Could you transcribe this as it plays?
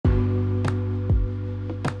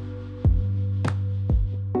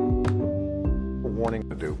warning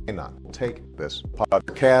to do. May not take this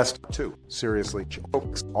podcast too seriously.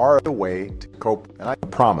 Jokes are the way to cope, and I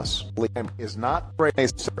promise Liam is not a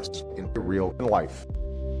service in real life.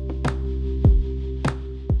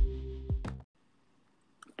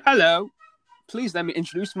 Hello, please let me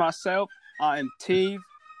introduce myself. I am Teve.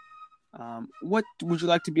 What would you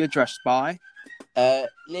like to be addressed by?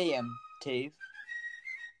 Liam, Teve.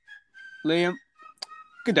 Liam.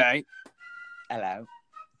 Good day. Hello.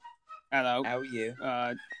 Hello. How are you?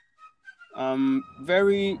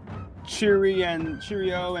 Very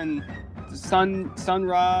cheerio and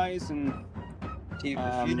sunrise and Teve,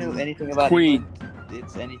 if you know anything about Queen. England,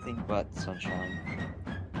 it's anything but sunshine.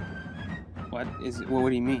 What do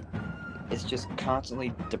you mean? It's just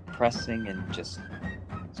constantly depressing and just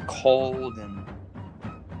it's cold and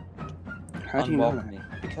How do you know that? unwelcoming.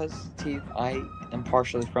 Because, Teve, I am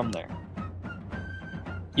partially from there.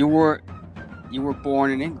 You were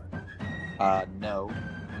born in England. No.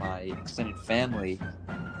 My extended family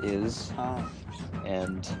is,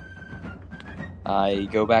 and I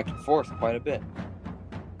go back and forth quite a bit.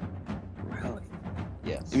 Really?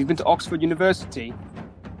 Yes. Have you been to Oxford University?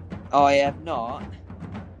 Oh, I have not.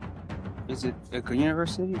 Is it a good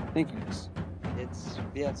university? I think it is. It's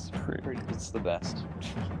the best.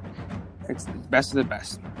 It's the best of the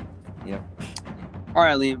best. Yep. All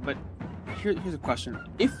right, Liam, but here's a question.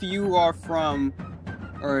 If you are from,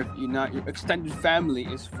 or if you're not, your extended family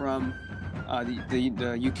is from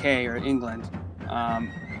the UK or England,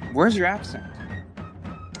 where's your accent?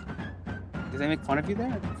 Do they make fun of you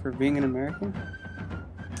there for being an American?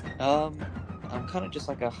 I'm kind of just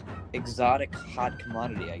like a exotic hot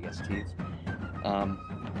commodity, I guess, Steve.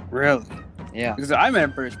 Really? Yeah. Because I met a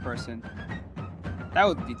British person, that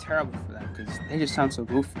would be terrible for them because they just sound so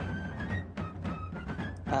goofy.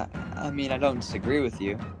 I mean, I don't disagree with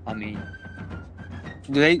you. I mean,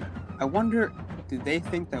 I wonder, do they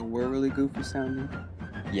think that we're really goofy sounding?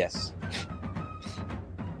 yes.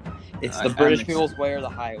 It's the British people's way or the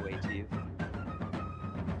highway, Steve.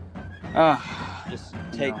 Just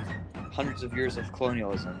take hundreds of years of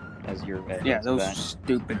colonialism as your those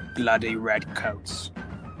stupid bloody redcoats.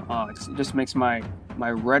 Oh, it just makes my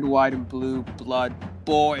red, white, and blue blood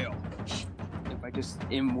boil if I just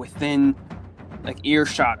am within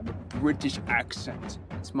earshot of a British accent.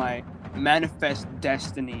 It's my manifest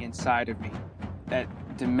destiny inside of me that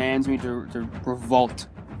demands me to revolt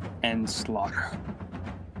and slaughter.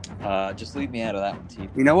 Just leave me out of that one, Steve.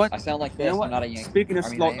 You know what? I sound like this. I'm not a Yankee. Speaking of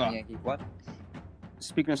slaughter, Yankee. What?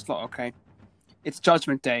 Speaking of slaughter, okay, it's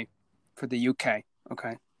Judgment Day for the UK.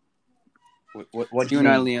 Okay. What you and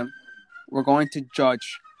I, Liam, we're going to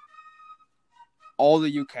judge all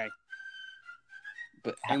the UK.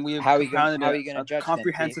 But and we have how are you found going to judge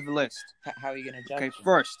comprehensive them, list. How are you going to judge? Okay, them?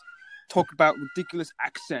 first, talk about ridiculous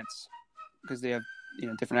accents because they have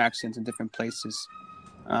different accents in different places.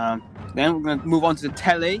 Then we're going to move on to the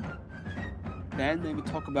telly. Then maybe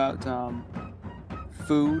talk about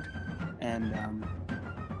food and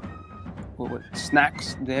what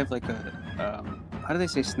snacks. They have like how do they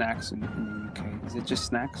say snacks in the UK? Is it just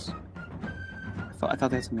snacks? I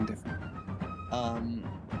thought they had something different.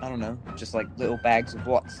 I don't know. Just like little bags of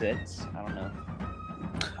Wotsits. I don't know.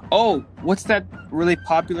 Oh, what's that really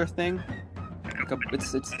popular thing?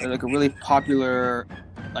 It's like a really popular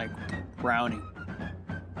brownie.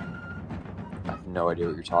 I have no idea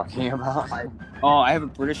what you're talking about. I have a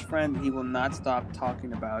British friend. He will not stop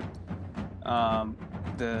talking about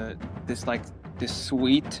this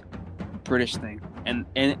sweet British thing, and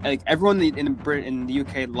everyone in the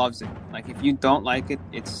UK loves it. Like if you don't like it,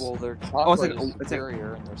 it's their chocolate is it's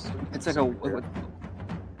superior and their sweet.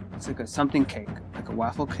 It's like a something cake, like a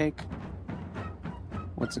waffle cake.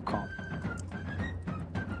 What's it called?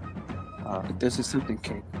 There's a something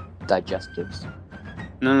cake. Digestives.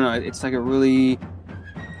 No. It's like a really.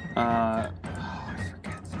 I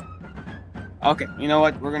forget. Okay, you know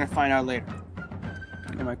what? We're gonna find out later.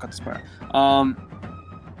 I might cut this part. All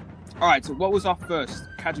right. So, what was our first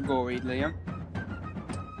category, Liam?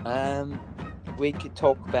 We could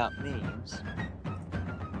talk about memes.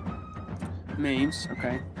 Memes.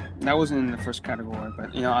 Okay, that wasn't in the first category,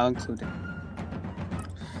 but I'll include it.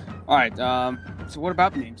 All right. So, what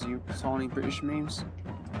about memes? You saw any British memes?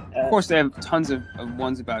 Of course, they have tons of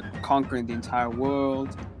ones about conquering the entire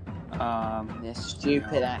world. Their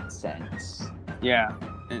stupid accents. Yeah,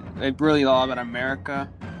 they really all about America.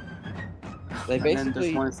 They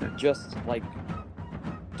basically that just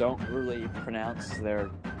don't really pronounce their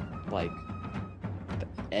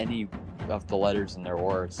any of the letters in their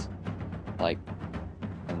words.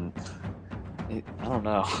 And I don't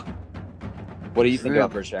know. What do you think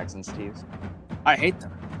about British accents, Steve? I hate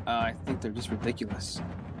them. I think they're just ridiculous.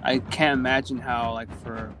 I can't imagine how, like,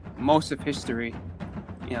 for most of history,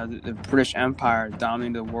 the British Empire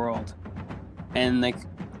dominated the world, and like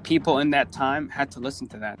people in that time had to listen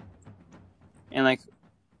to that, and like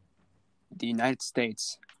the United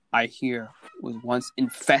States, I hear, was once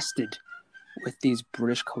infested with these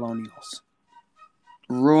British colonials,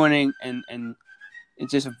 ruining and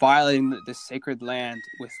it's just violating the sacred land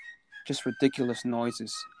with just ridiculous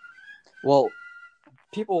noises. Well,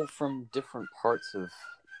 people from different parts of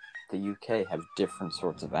the UK have different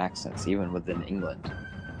sorts of accents, even within England.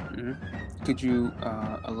 Mm-hmm. Could you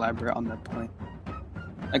elaborate on that point?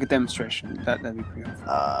 Like a demonstration. That'd be pretty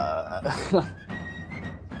helpful.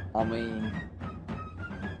 I mean,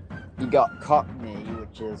 you got Cockney,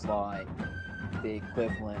 which is like the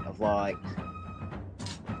equivalent of like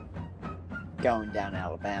going down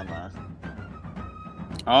Alabama.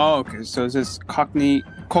 Oh, okay. So is this Cockney?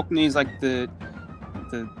 Cockney is like the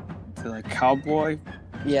like cowboy.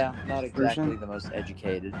 Yeah, not exactly version? the most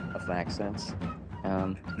educated of accents.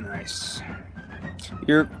 Nice.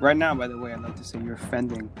 You're right now, by the way, I'd like to say you're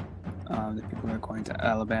offending the people who are going to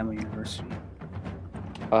Alabama University.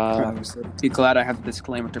 Be glad I have the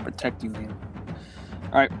disclaimer to protect you, Liam.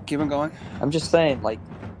 All right, keep on going. I'm just saying, like,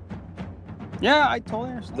 yeah, I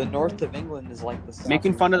totally understand. the north of England is like the south.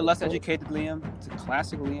 Making fun of the less educated Liam. It's a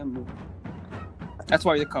classic Liam move. That's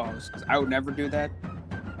why you're the co-host, because I would never do that.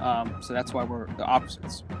 So that's why we're the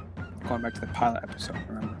opposites. Going back to the pilot episode,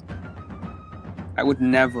 remember? I would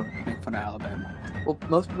never make fun of Alabama. Well,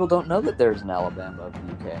 most people don't know that there's an Alabama of the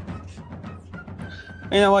UK.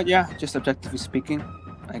 You know what? Yeah, just objectively speaking,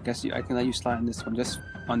 I guess I can let you slide on this one, just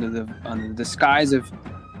under the disguise of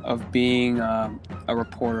being a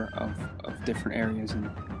reporter of different areas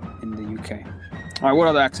in the UK. All right, what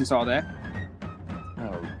other accents are there?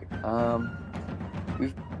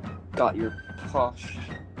 We've got your posh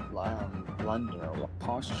Londoner.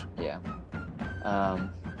 Posh. Yeah.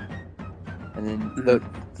 And then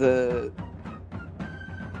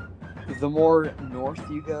Mm-hmm. the more north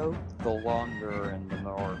you go, the longer and the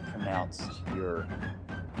more pronounced your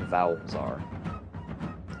vowels are.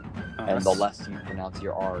 And the less you pronounce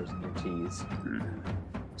your R's and your T's.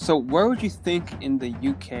 So where would you think in the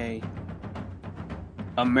UK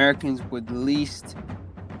Americans would least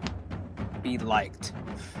be liked?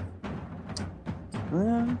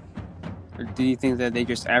 Or do you think that they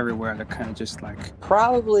just everywhere? They're kind of just like...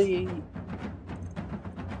 Probably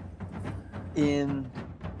in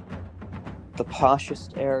the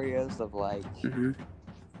poshest areas of like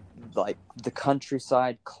the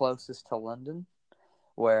countryside closest to London,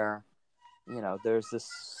 where there's this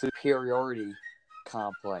superiority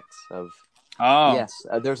complex of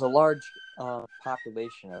there's a large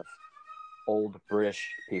population of old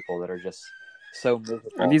British people that are just so miserable.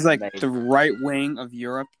 Are these like the right wing of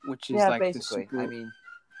Europe, which is like basically. the I mean,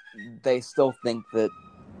 they still think that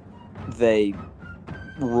they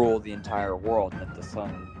rule the entire world and that the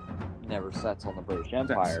sun never sets on the British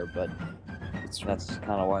Empire, but that's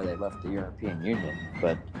kind of why they left the European Union.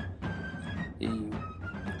 But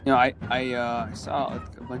I saw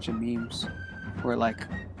like a bunch of memes where like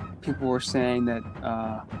people were saying that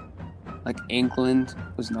like England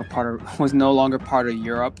was no longer part of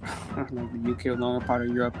Europe, like the UK was no longer part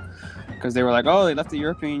of Europe, because they were like, oh, they left the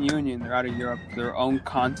European Union, they're out of Europe, their own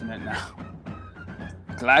continent now.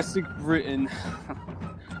 Classic Britain.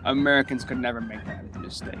 Americans could never make that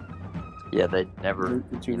mistake. Yeah, they'd never,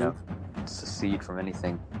 secede from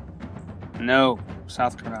anything. No,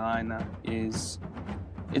 South Carolina it's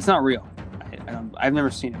not real. I've never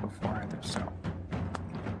seen it before either, so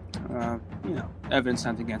evidence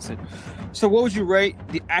not against it. So what would you rate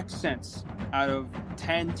the accents out of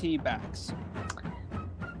 10 tea bags?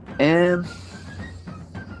 I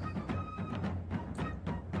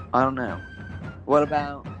don't know. What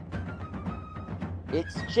about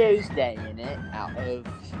it's Tuesday in it out of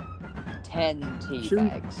 10 tea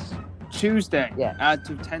bags? Tuesday. Yeah. Out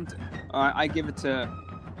of 10. I give it to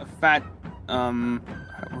a fat.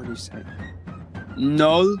 What do you say?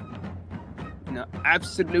 Null. No,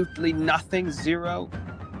 absolutely nothing. Zero.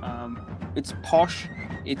 It's posh.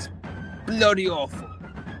 It's bloody awful.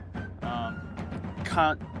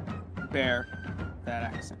 Can't bear that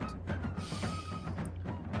accent.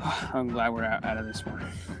 I'm glad we're out of this one.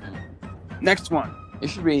 Next one. You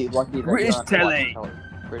should be lucky that British telly.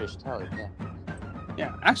 British telly, yeah.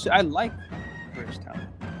 Yeah, actually, I like British telly.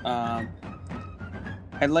 I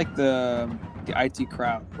like the IT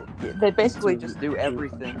crowd. They basically just do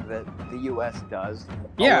everything that the US does.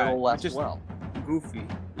 A little less just well. Goofy.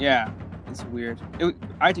 Yeah, it's weird.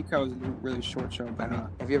 IT crowd was a really short show, but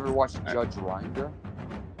have you ever watched Judge Rinder?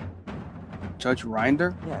 Judge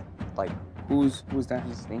Rinder? Yeah, like who's that?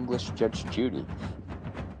 He's English Judge Judy.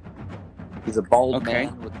 He's a bald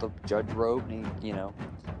man with the judge robe, and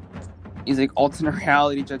he's like alternate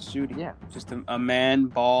reality Judge Judy. Yeah, just a man,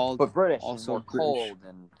 bald, but British, also and more cold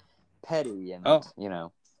and petty, and British.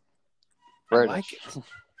 I like it.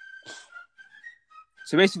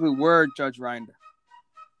 So basically, we're Judge Rinder.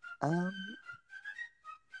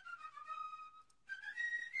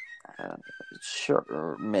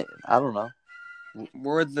 Sure. I don't know.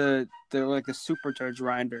 We're the super Judge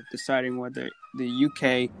Rinder, deciding whether the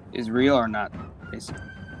UK is real or not, basically.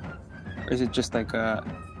 Or is it just like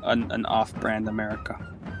an off-brand America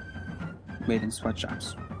made in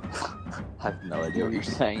sweatshops? I have no idea what you're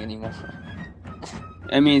saying anymore.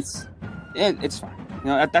 I mean, it's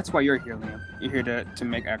fine. That's why you're here, Liam. You're here to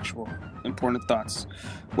make actual important thoughts.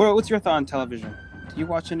 What's your thought on television? Do you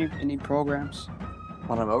watch any programs?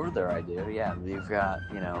 When I'm over there, I do. Yeah, you've got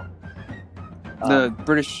the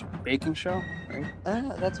British Baking Show, right?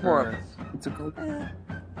 That's more. It's a good.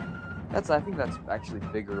 I think that's actually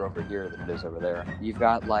bigger over here than it is over there. You've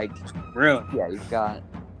got really. Yeah, you've got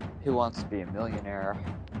Who Wants to Be a Millionaire.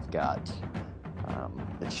 You've got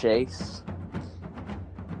The Chase.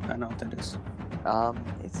 I know what that is.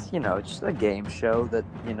 It's it's just a game show that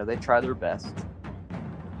they try their best.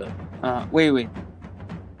 But wait.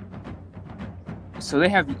 So they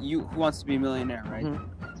have Who Wants to Be a Millionaire, right?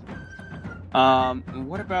 Mm-hmm.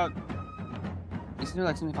 What about? Isn't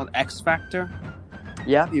there something called X Factor?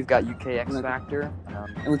 Yeah, you've got UK X Factor,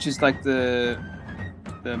 which is like the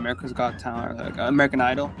America's Got Talent, or like American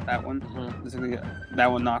Idol. That one,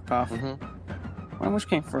 that one knockoff. Mm-hmm. Which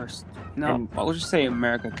came first? No, I'll just say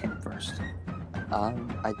America came first.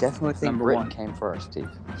 I definitely think Britain came first,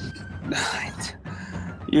 Steve.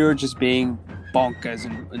 You're just being bonkers,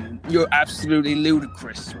 and you're absolutely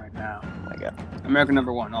ludicrous right now. Oh my God. America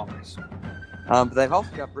number one, always. But they've also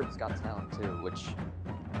got Britain's Got Talent too, which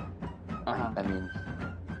I mean,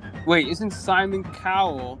 wait, isn't Simon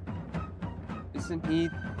Cowell? Isn't he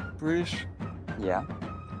British? Yeah.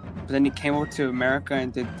 But then he came over to America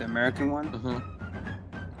and did the American one.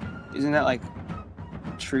 Mm-hmm. Isn't that like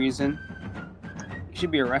treason? He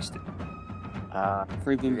should be arrested.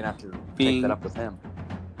 For even you're gonna have to take that up with him.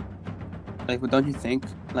 Like, don't you think?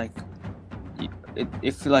 Like,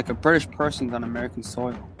 if like a British person's on American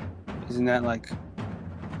soil, isn't that like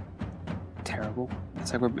terrible?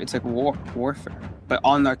 It's like warfare, but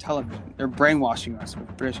on our television, they're brainwashing us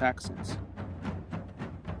with British accents.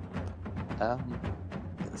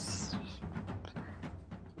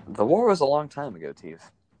 The war was a long time ago, Steve.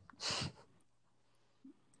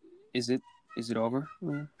 Is it over?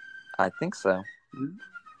 Yeah. I think so. Mm-hmm.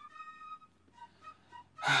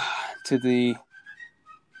 To the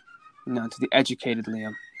educated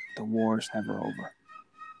Liam, the war is never over.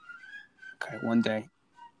 Okay, one day,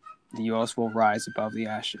 the U.S. will rise above the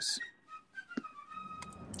ashes.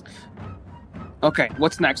 Okay,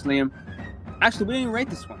 what's next, Liam? Actually, we didn't even rate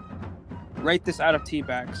this one. Rate this out of tea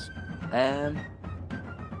bags.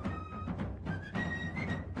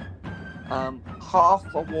 Half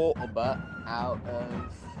a water butt out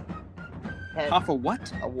of 10. Half a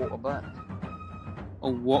what? A water butt. A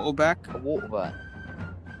waterback? A water butt.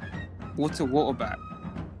 What's a waterback?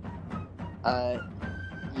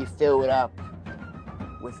 You fill it up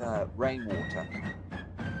with rainwater.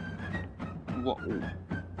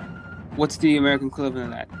 What's the American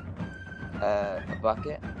equivalent of that? A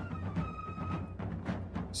bucket.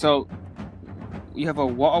 So, you have a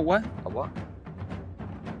what? A what?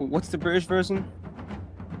 What's the British version?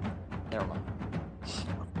 Never mind.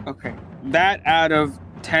 Okay, that out of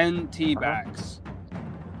 10 tea bags.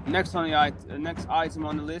 Next item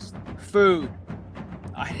on the list: food.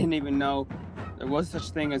 I didn't even know there was such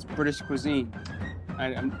thing as British cuisine.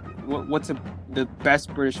 What's the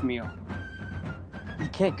best British meal? You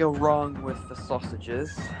can't go wrong with the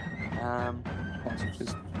sausages.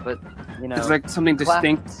 Sausages. But it's like something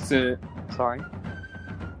distinct to. Sorry. Is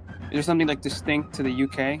there something like distinct to the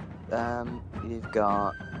UK? You've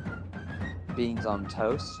got beans on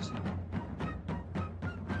toast.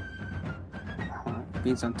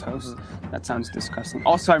 Beans on toast. That sounds disgusting.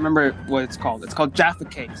 Also, I remember what it's called. It's called Jaffa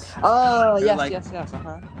cakes. Oh, they're yes.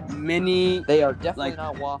 Mini. They are definitely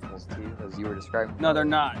not waffles, too, as you were describing. No, they're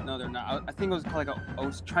not. I think it was called I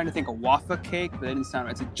was trying to think of Waffa cake, but it didn't sound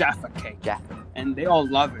right. It's a Jaffa cake. Jaffa. And they all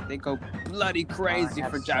love it. They go bloody crazy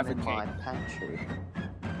for Jaffa cake. My pantry.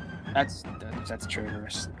 That's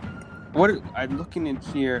traitorous. What I'm looking in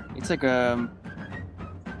here? It's like a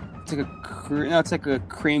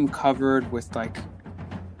cream covered with like.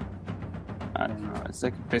 I don't know. It's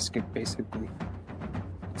like a biscuit, basically.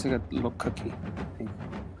 It's like a little cookie, I think.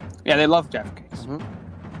 Yeah, they love Jaffa cakes. Mm-hmm.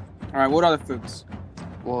 All right, what other foods?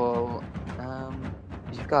 Well,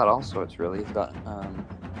 you've got all sorts, really. You've got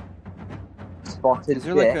spotted Is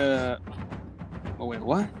there dick. like a... Oh, wait,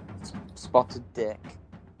 what? Spotted dick.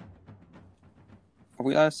 Are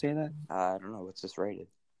we allowed to say that? I don't know. What's this rated?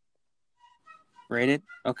 Rated?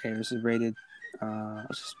 Okay, this is rated.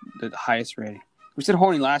 It's just the highest rating. We said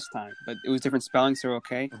horny last time, but it was different spelling, so we're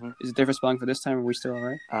okay. Mm-hmm. Is it different spelling for this time? Are we still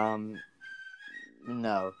alright?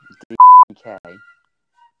 No. DK.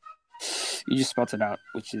 You just spelled it out,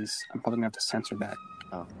 which is I'm probably gonna have to censor that.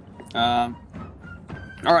 Oh.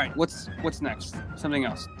 All right. What's next? Something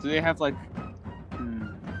else. Do they have like?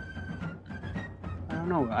 I don't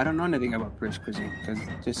know. I don't know anything about British cuisine because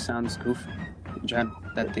it just sounds goofy in general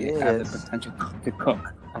that they have the potential to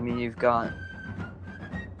cook. I mean, you've got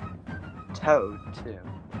toad too.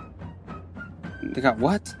 They got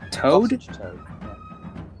what? Toad? Sausage toad. Yeah.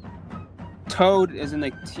 Toad is in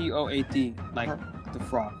like TOAD, like the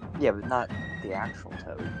frog. Yeah, but not the actual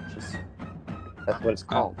toad. Just that's what it's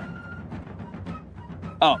called.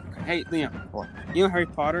 Oh, okay. Hey, Liam. What? You know Harry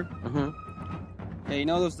Potter? Mm-hmm. Yeah, you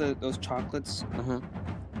know those chocolates Mm-hmm.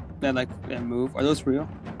 that move? Are those real?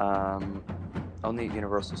 Only at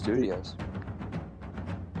Universal Studios.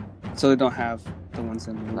 So they don't have the ones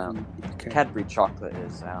that move. No. Okay. Cadbury chocolate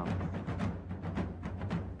is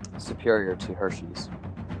superior to Hershey's,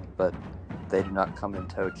 but they do not come in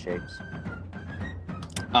toad shapes.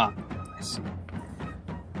 Ah, I see.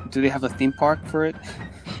 Do they have a theme park for it?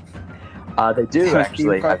 They do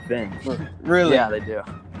actually. I've been. Really? Yeah, they do.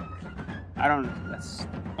 I don't know. That's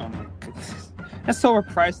oh my goodness. That's so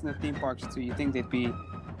overpriced in the theme parks too. You think they'd be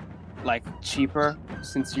like cheaper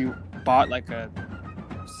since you bought like a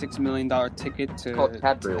 $6 million ticket to It's called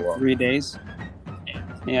Cadbury World. 3 days?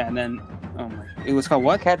 Yeah, and then oh my, it was called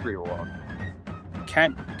what? Cadbury World.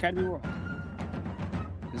 Cadbury World.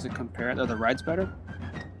 Does it compare? Are the rides better?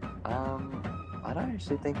 I don't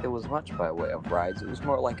actually think there was much by way of rides. It was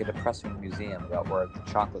more like a depressing museum about where the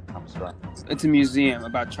chocolate comes from. It's a museum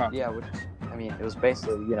about chocolate. Yeah, which I mean, it was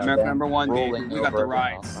basically America number one, baby. We got the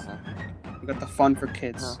rides. Uh-huh. We got the fun for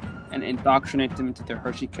kids and indoctrinate them into their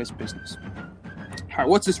Hershey Kiss business. All right,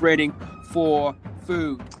 what's this rating for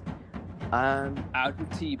food? Out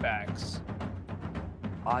of tea bags.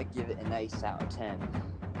 I give it an ace out of 10.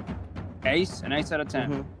 Ace? An ace out of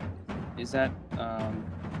 10. Mm-hmm. Is that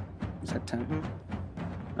 10?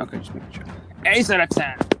 Mm-hmm. Okay, just making sure. Ace out of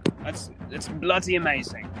 10. That's bloody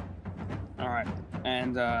amazing. All right,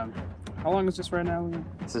 and how long is this right now?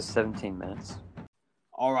 This is 17 minutes.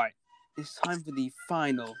 All right, it's time for the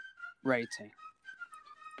final rating.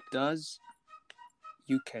 Does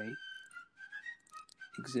UK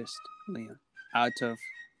exist, Liam? Out of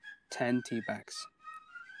 10 tea bags.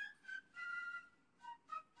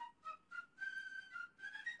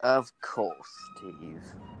 Of course, Steve.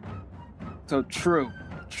 So true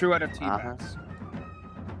out of tea bags.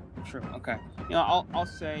 True. Okay. You know, I'll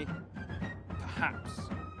say perhaps.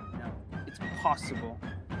 You know, it's possible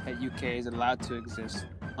that UK is allowed to exist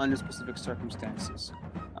under specific circumstances.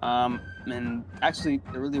 And actually,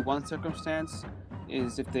 the really one circumstance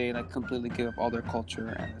is if they like completely give up all their culture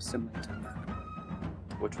and assimilate to America,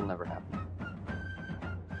 which will never happen.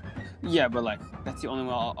 Yeah, but like that's the only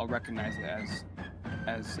way I'll recognize it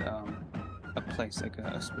as a place, like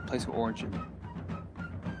a place of origin.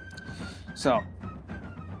 So,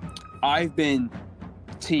 I've been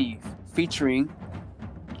Steve, featuring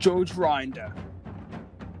George Rinder,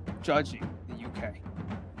 judging the UK.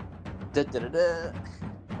 Da-da-da-da.